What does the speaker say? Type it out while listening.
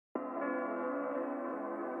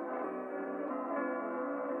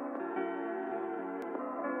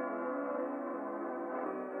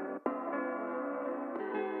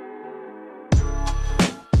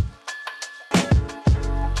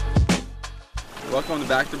Welcome to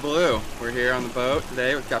Back to Blue. We're here on the boat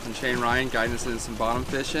today with Captain Shane Ryan guiding us into some bottom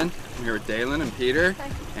fishing. I'm here with Dalen and Peter.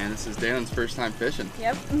 Hi. And this is Dalen's first time fishing.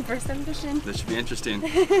 Yep, first time fishing. This should be interesting.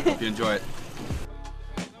 Hope you enjoy it.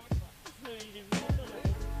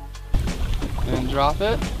 And drop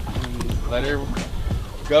it and let her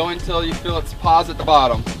go until you feel its paws at the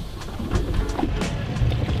bottom.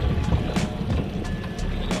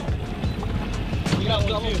 You got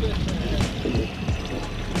double fish.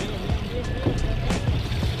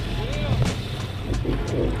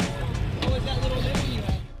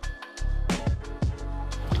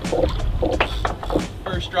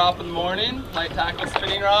 First drop in the morning, light tackle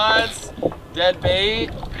spinning rods, dead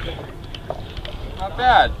bait. Not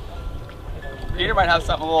bad. Peter might have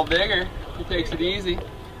something a little bigger if he takes it easy.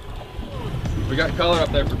 We got color up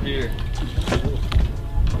there for Peter.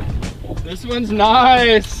 This one's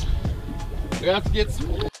nice. We have to get some.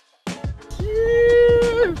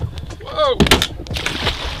 Whoa!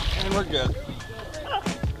 And we're good.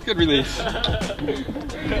 Good release. There you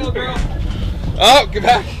go, girl. Oh, get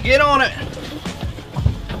back. Get on it.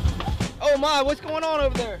 Oh my, what's going on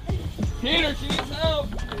over there? Peter, she needs help.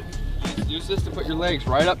 Use this to put your legs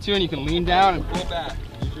right up to and you can lean down and pull back.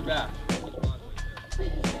 Use your back.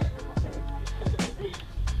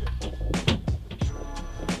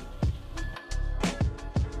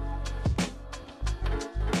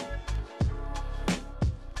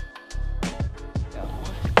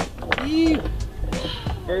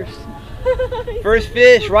 First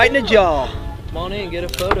fish right in the jaw. Come on in, get a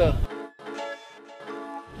photo.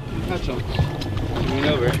 Touch them. Lean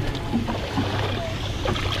over.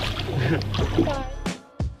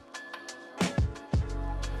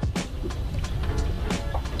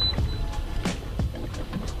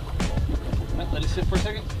 Let it sit for a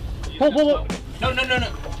second. Pull, pull, pull. No, no, no, no.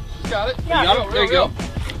 Got it. Yeah, you got it. There you go.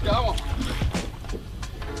 Got one.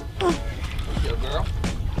 Go, girl.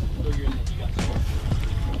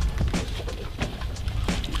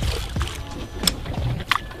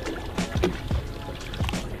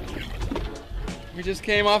 We just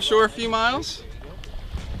came offshore a few miles.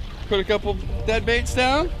 Put a couple dead baits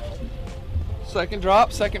down. Second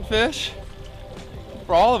drop, second fish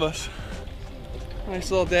for all of us.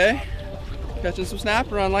 Nice little day. Catching some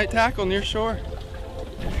snapper on light tackle near shore.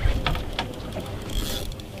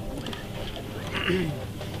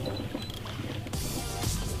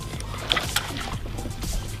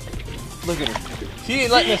 Look at her. She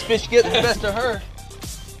ain't letting this fish get the best of her.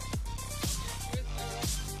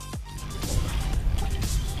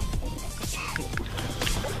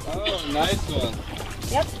 Oh, nice one.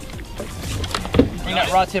 Yep. Bring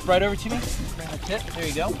that rod tip right over to me. Bring the tip. There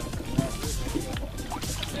you go.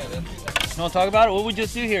 You want to talk about it? What we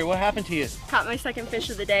just do here? What happened to you? Caught my second fish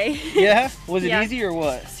of the day. Yeah? Was it Yeah. easy or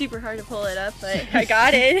what? Super hard to pull it up, but I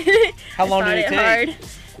got it. How long did it take?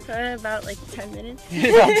 Hard. About like 10 minutes.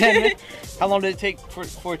 About 10 minutes? How long did it take for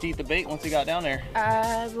it to eat the bait once it got down there?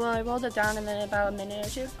 Well, I rolled it down in about a minute or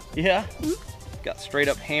two. Yeah? Mm-hmm. Got straight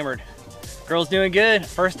up hammered. Girl's doing good.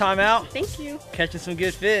 First time out. Thank you. Catching some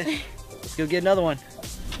good fish. Let's go get another one.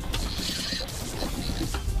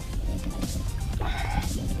 I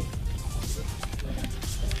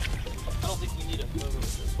don't think we need a photo.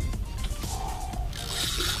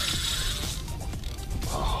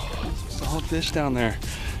 Oh, solid fish down there.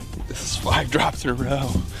 This is 5 drops in a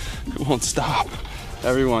row. It won't stop.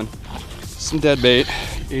 Everyone, some dead bait,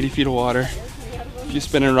 80 feet of water, a few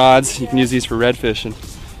spinning rods. You can use these for red fishing.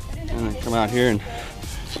 And then come out here and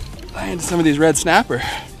land some of these red snapper.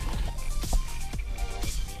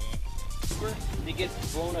 They get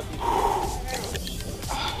blown up.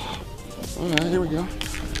 All right, here we go.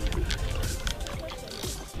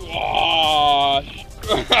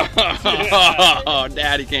 Oh,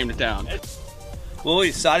 Daddy came to town. Well, we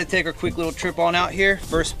decided to take our quick little trip on out here.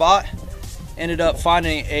 First spot, ended up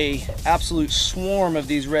finding a absolute swarm of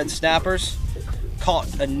these red snappers.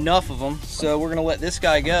 Caught enough of them, so we're gonna let this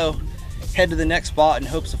guy go, head to the next spot in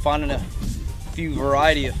hopes of finding a few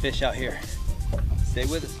variety of fish out here. Stay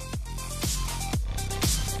with us.